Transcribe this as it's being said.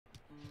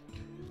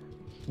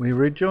We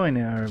rejoin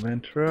our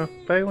adventurer,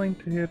 failing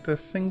to hit a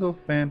single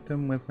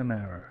phantom with an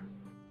arrow.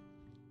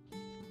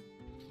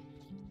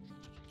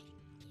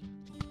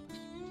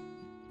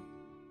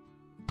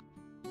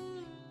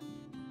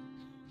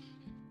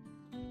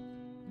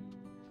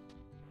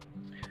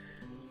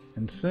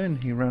 And soon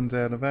he runs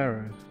out of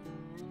arrows.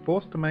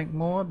 Forced to make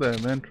more, the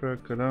adventurer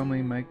could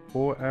only make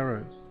 4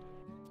 arrows.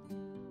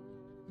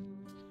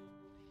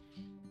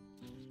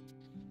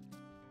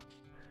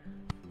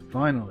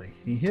 Finally,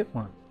 he hit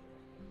one,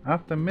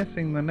 after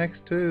missing the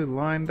next 2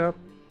 lined up,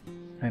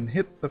 and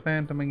hit the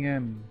phantom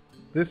again,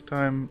 this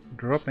time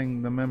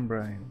dropping the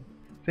membrane.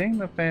 Seeing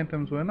the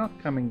phantoms were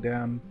not coming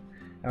down,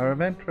 our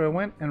adventurer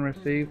went and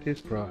received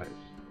his prize.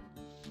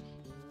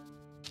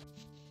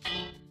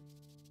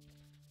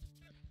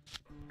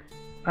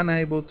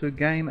 Unable to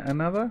gain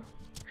another,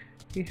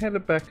 he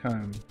headed back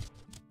home.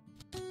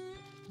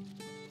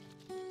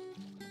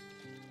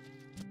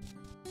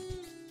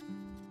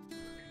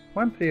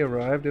 Once he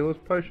arrived, it was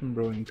potion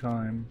brewing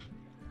time.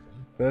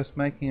 First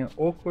making an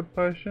awkward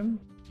potion,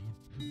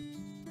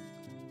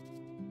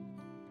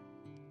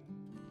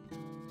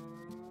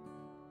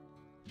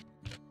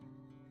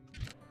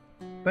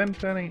 then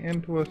turning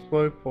into a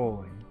slow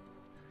falling.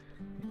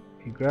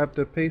 He grabbed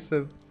a piece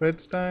of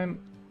redstone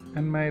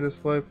and made a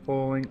slow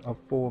falling of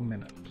 4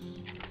 minutes.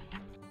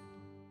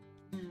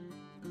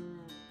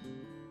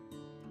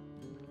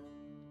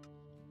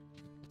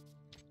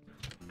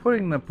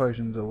 Putting the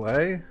potions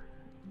away,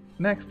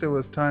 next it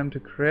was time to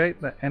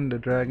create the Ender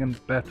Dragon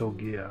battle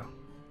gear.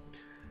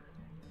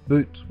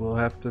 Boots will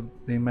have to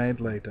be made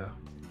later.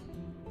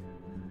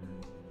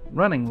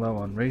 Running low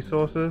on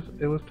resources,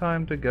 it was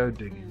time to go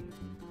digging.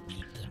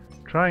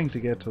 Trying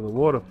to get to the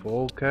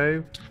waterfall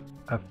cave,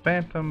 a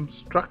phantom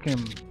struck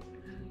him.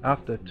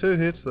 After 2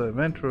 hits, the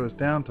adventurer was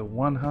down to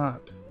 1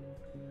 heart.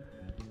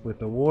 With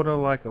the water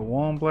like a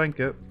warm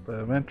blanket,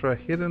 the adventurer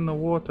hid in the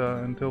water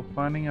until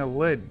finding a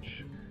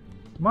ledge.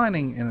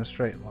 Mining in a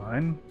straight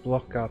line,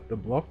 block after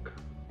block,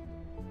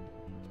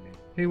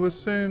 he was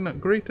soon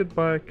greeted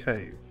by a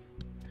cave.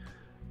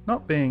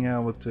 Not being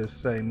able to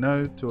say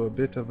no to a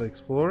bit of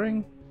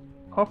exploring,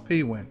 off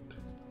he went.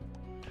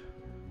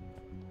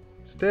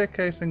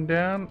 Staircasing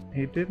down,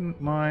 he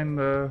didn't mind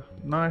the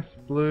nice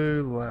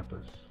blue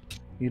lapis.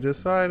 He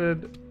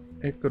decided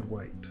it could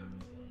wait.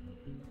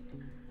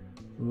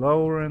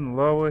 Lower and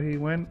lower he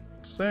went,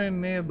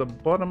 soon near the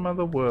bottom of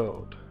the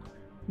world.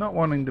 Not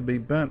wanting to be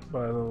burnt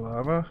by the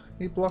lava,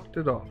 he blocked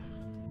it off.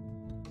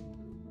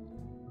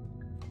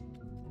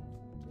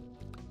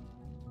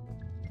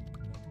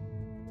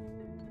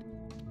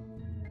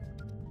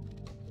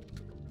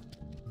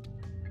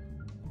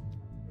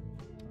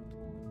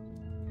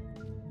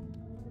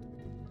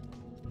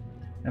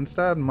 And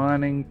started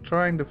mining,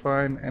 trying to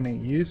find any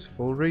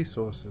useful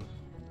resources.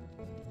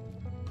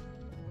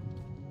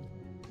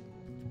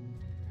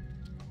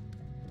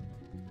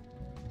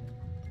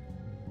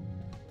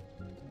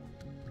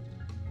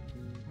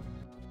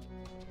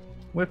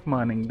 With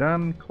mining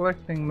done,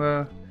 collecting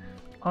the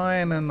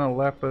iron and the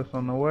lapis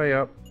on the way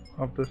up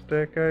of the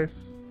staircase.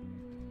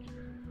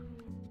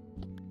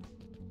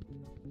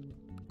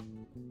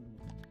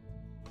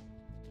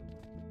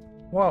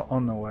 While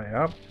on the way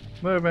up,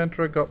 the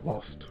adventurer got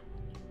lost,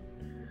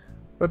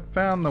 but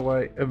found the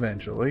way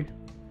eventually.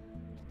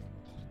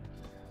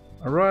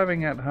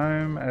 Arriving at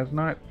home as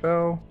night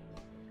fell,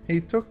 he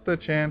took the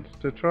chance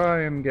to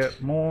try and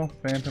get more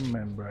phantom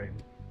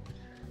membrane,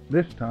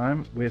 this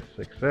time with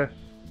success.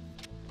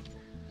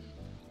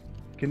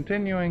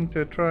 Continuing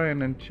to try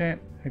and enchant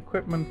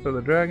equipment for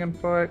the dragon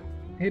fight,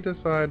 he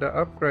decided to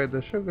upgrade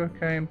the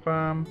sugarcane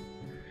farm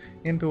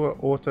into an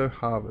auto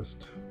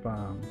harvest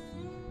farm,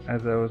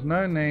 as there was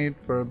no need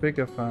for a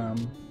bigger farm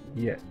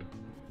yet.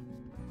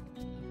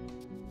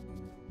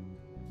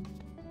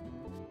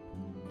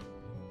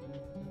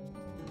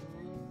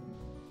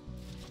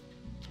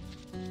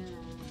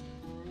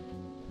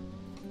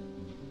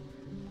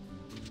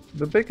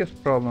 The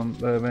biggest problem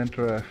the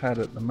adventurer had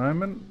at the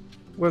moment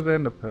was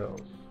ender pearls.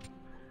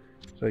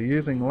 So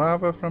using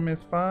lava from his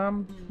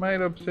farm,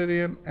 made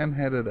obsidian and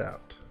headed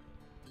out.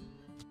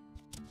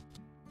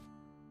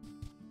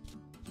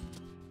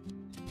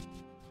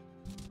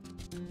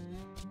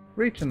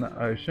 Reaching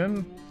the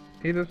ocean,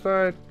 he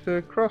decided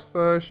to cross the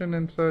ocean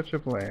in search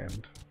of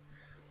land.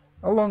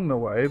 Along the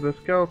way, the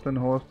skeleton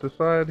horse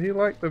decided he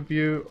liked the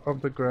view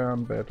of the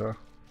ground better.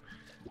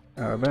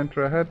 Our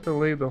adventurer had to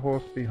leave the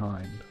horse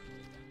behind.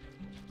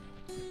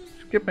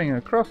 Skipping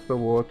across the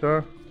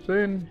water,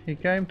 soon he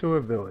came to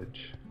a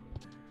village.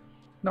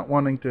 Not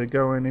wanting to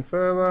go any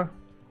further,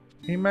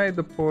 he made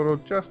the portal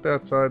just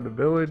outside the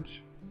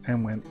village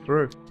and went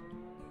through.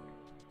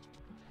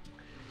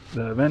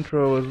 The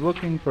adventurer was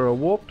looking for a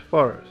warped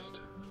forest,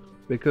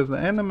 because the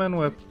Endermen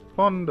were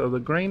fond of the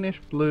greenish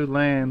blue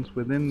lands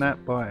within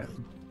that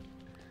biome.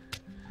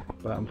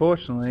 But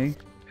unfortunately,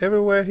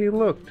 everywhere he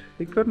looked,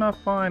 he could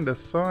not find a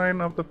sign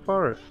of the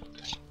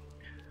forest.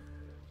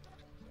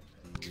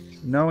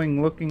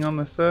 Knowing looking on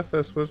the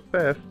surface was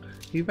best,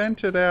 he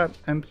ventured out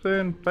and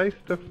soon face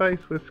to face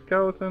with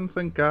skeletons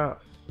and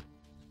ghasts.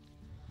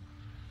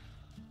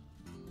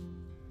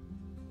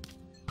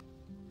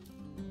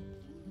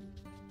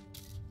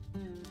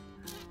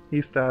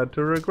 he started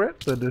to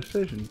regret the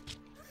decision,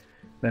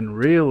 then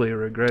really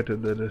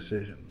regretted the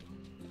decision.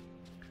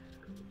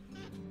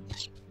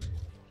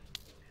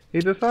 He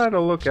decided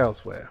to look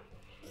elsewhere.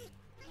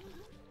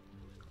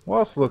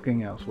 Whilst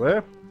looking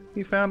elsewhere,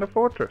 he found a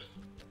fortress.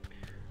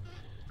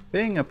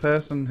 Being a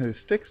person who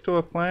sticks to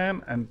a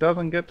plan and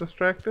doesn't get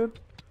distracted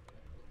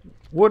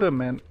would have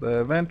meant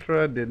the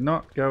adventurer did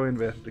not go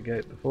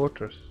investigate the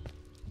fortress.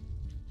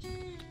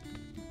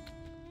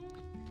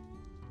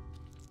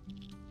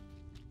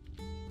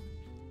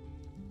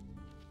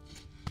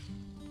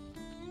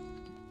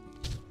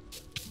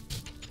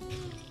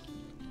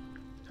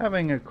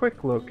 Having a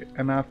quick look,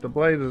 and after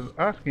Blazes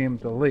asking him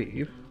to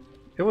leave,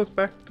 it was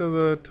back to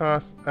the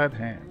task at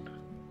hand.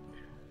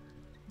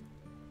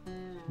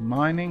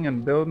 Mining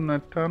and building a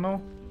tunnel,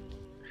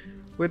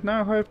 with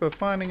no hope of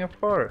finding a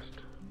forest,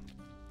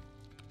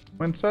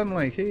 when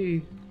suddenly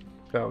he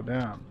fell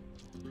down.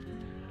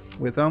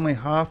 With only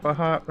half a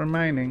heart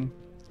remaining,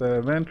 the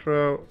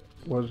adventurer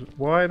was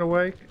wide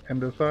awake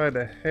and decided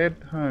to head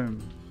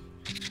home.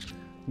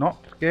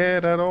 Not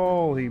scared at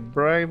all, he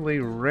bravely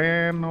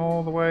ran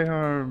all the way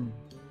home.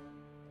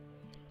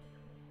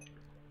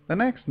 The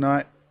next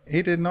night,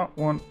 he did not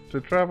want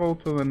to travel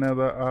to the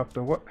Nether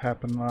after what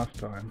happened last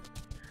time,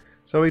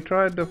 so he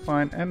tried to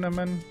find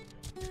Endermen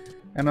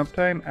and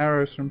obtain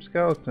arrows from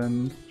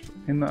skeletons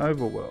in the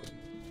overworld.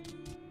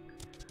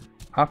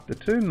 After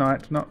 2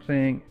 nights not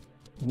seeing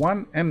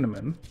one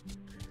Enderman,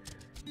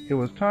 it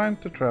was time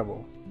to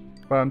travel,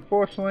 but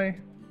unfortunately,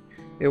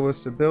 it was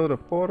to build a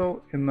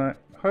portal in the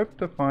hope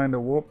to find a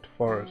warped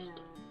forest.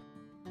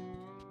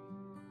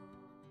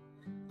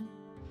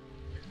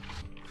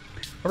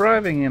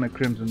 Arriving in a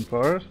crimson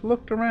forest,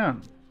 looked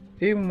around.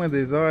 Even with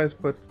his eyes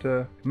put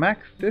to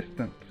max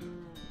distance,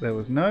 there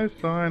was no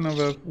sign of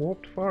a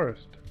warped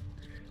forest,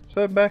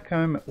 so back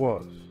home it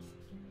was.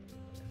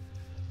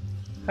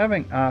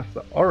 Having asked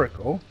the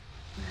Oracle,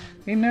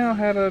 he now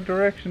had a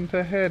direction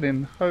to head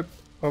in hope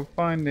of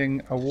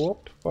finding a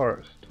warped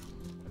forest.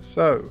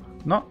 So,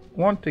 not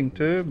wanting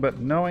to, but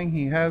knowing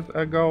he has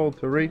a goal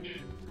to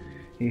reach,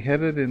 he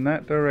headed in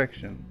that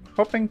direction.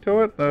 Hopping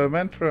to it, the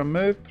adventurer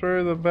moved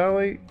through the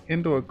valley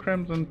into a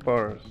crimson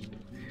forest,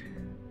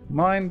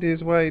 mined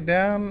his way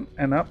down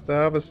and up the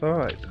other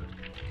side.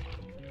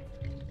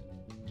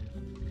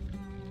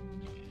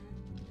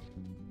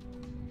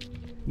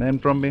 Then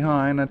from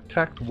behind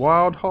attacked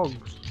wild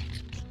hogs.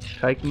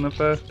 Taking the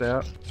first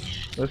out,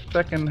 the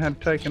second had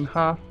taken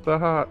half the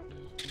heart.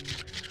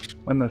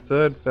 When the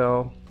third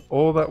fell,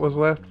 all that was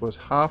left was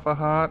half a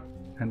heart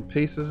and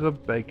pieces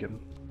of bacon.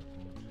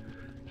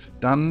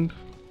 Stunned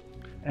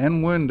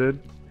and wounded,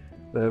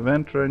 the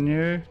adventurer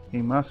knew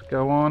he must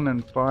go on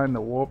and find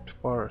the warped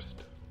forest.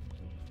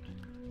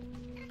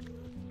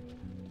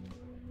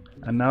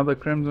 Another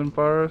crimson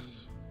forest,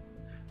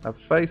 a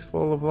face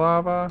full of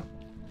lava,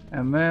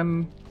 and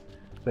then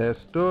there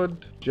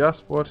stood just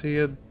what he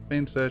had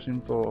been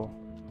searching for,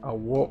 a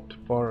warped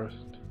forest.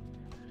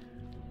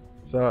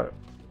 So,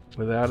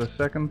 without a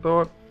second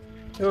thought,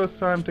 it was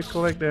time to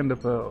collect ender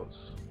pearls,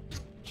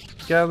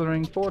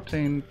 gathering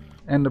 14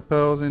 ender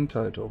pearls in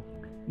total.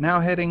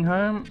 Now heading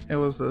home, it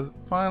was the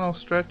final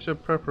stretch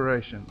of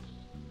preparations.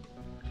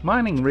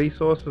 Mining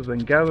resources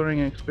and gathering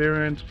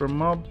experience from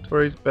mobs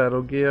for his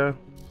battle gear,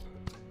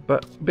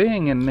 but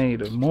being in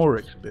need of more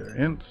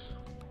experience,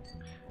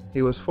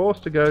 he was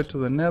forced to go to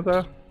the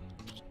Nether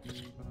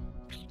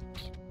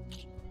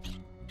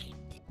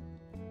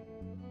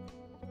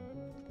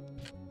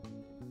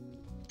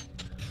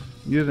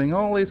Using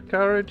all his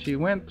courage, he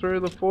went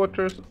through the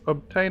fortress,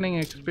 obtaining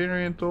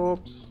experience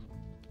orbs.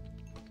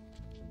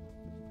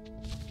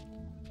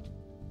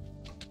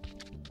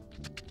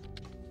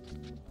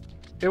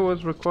 It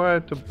was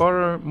required to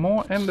borrow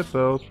more ender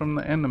pearls from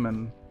the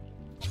Enderman.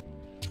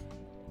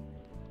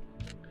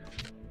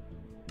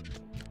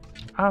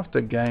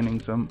 After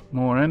gaining some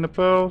more ender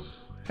pearls,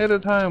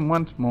 headed home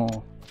once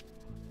more.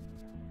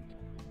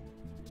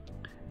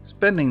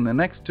 Spending the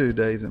next 2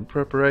 days in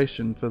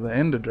preparation for the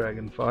Ender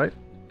Dragon fight,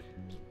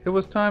 it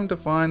was time to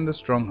find the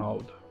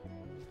stronghold.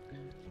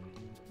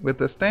 With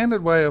the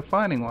standard way of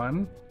finding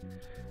one,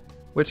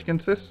 which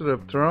consisted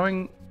of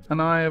throwing an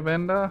eye of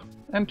ender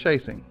and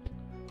chasing,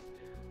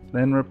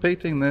 then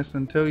repeating this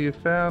until you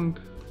found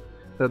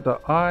that the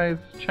eyes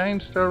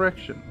changed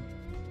direction.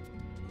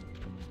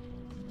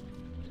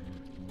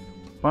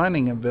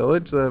 Finding a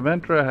village, the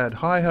adventurer had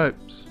high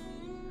hopes.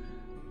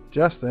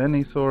 Just then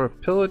he saw a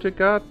pillager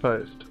guard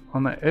post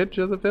on the edge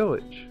of the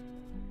village.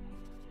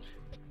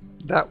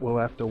 That will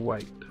have to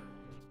wait.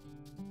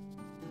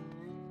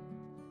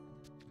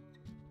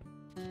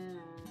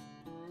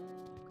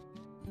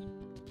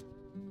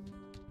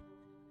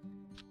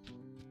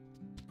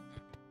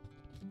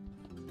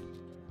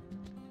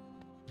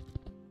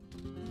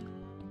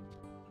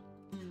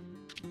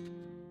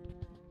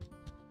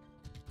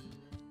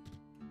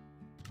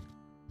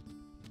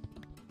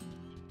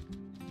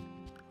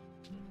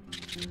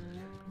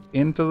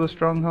 Into the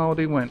stronghold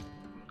he went,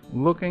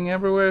 looking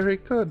everywhere he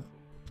could,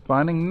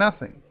 finding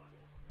nothing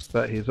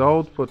but his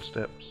old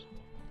footsteps.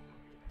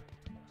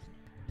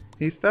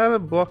 he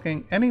started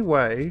blocking any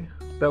way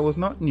that was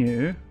not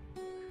new,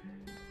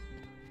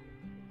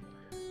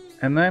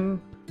 and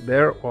then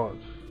there it was,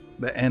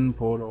 the end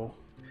portal,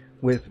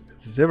 with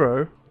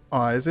 0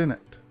 eyes in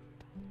it.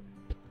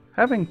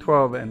 Having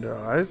 12 ender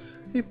eyes,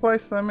 he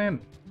placed them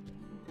in.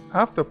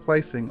 After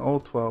placing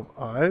all 12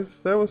 eyes,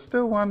 there was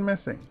still one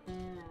missing.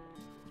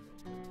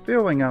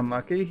 Feeling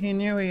unlucky, he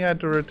knew he had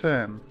to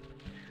return,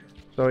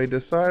 so he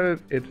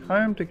decided it's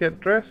home to get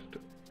dressed,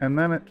 and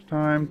then it's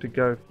time to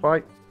go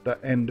fight the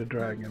Ender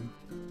Dragon.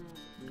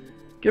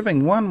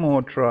 Giving one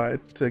more try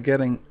to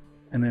getting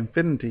an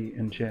infinity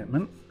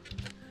enchantment,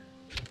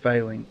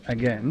 failing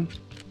again.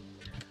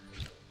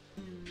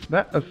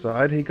 That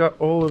aside, he got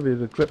all of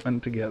his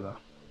equipment together.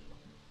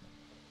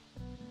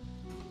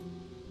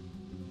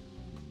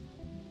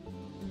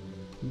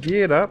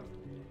 Geared up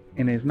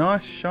in his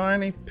nice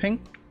shiny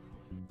pink,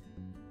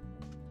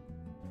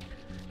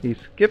 he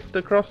skipped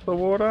across the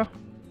water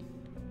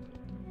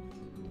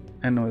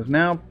and was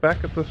now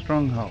back at the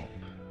stronghold.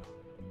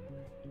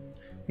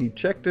 He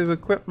checked his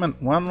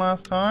equipment one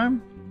last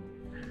time,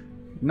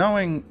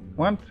 knowing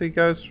once he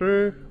goes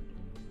through,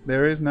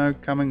 there is no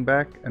coming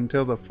back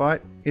until the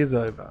fight is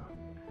over.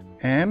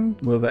 And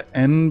will the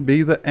end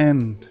be the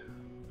end?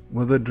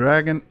 Will the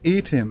dragon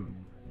eat him?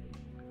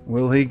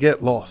 Will he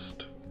get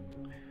lost?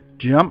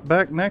 Jump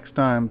back next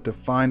time to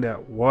find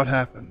out what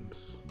happened.